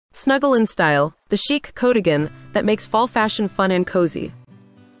Snuggle in style, the chic Coatigan that makes fall fashion fun and cozy.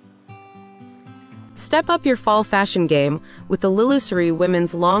 Step up your fall fashion game with the LILLUSORY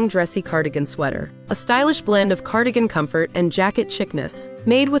women's long dressy cardigan sweater. A stylish blend of cardigan comfort and jacket chicness.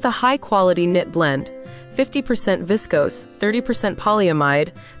 Made with a high-quality knit blend. 50% viscose, 30%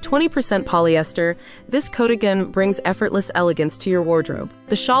 polyamide, 20% polyester, this Coatigan brings effortless elegance to your wardrobe.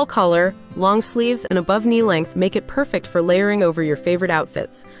 The shawl collar, long sleeves, and above knee length make it perfect for layering over your favorite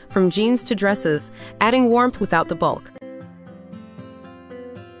outfits, from jeans to dresses, adding warmth without the bulk.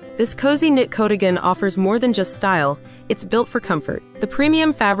 This cozy knit Coatigan offers more than just style, it's built for comfort. The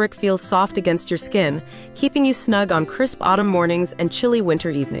premium fabric feels soft against your skin, keeping you snug on crisp autumn mornings and chilly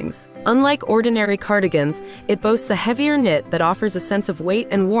winter evenings. Unlike ordinary cardigans, it boasts a heavier knit that offers a sense of weight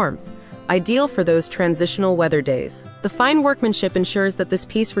and warmth, ideal for those transitional weather days. The fine workmanship ensures that this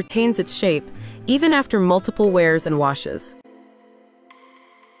piece retains its shape, even after multiple wears and washes.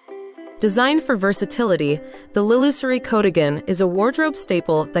 Designed for versatility, the LILLUSORY Coatigan is a wardrobe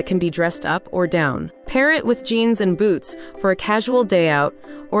staple that can be dressed up or down. Pair it with jeans and boots for a casual day out,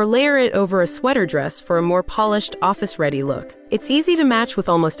 or layer it over a sweater dress for a more polished, office-ready look. It's easy to match with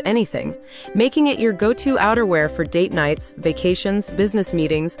almost anything, making it your go-to outerwear for date nights, vacations, business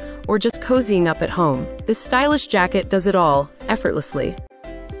meetings, or just cozying up at home. This stylish jacket does it all, effortlessly.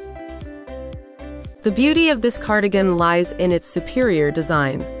 The beauty of this cardigan lies in its superior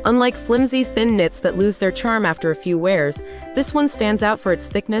design. Unlike flimsy, thin knits that lose their charm after a few wears, this one stands out for its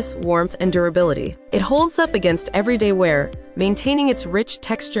thickness, warmth, and durability. It holds up against everyday wear, maintaining its rich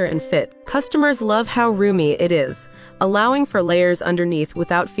texture and fit. Customers love how roomy it is, allowing for layers underneath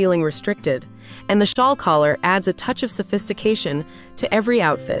without feeling restricted, and the shawl collar adds a touch of sophistication to every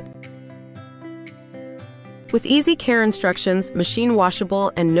outfit. With easy care instructions, machine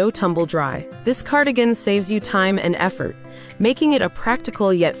washable, and no tumble dry, this cardigan saves you time and effort, making it a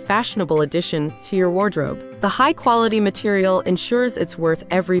practical yet fashionable addition to your wardrobe. The high-quality material ensures it's worth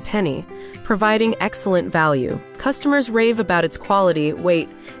every penny, providing excellent value. Customers rave about its quality, weight,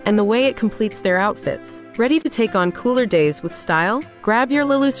 and the way it completes their outfits. Ready to take on cooler days with style? Grab your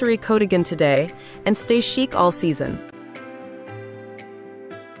LILLUSORY Coatigan today and stay chic all season.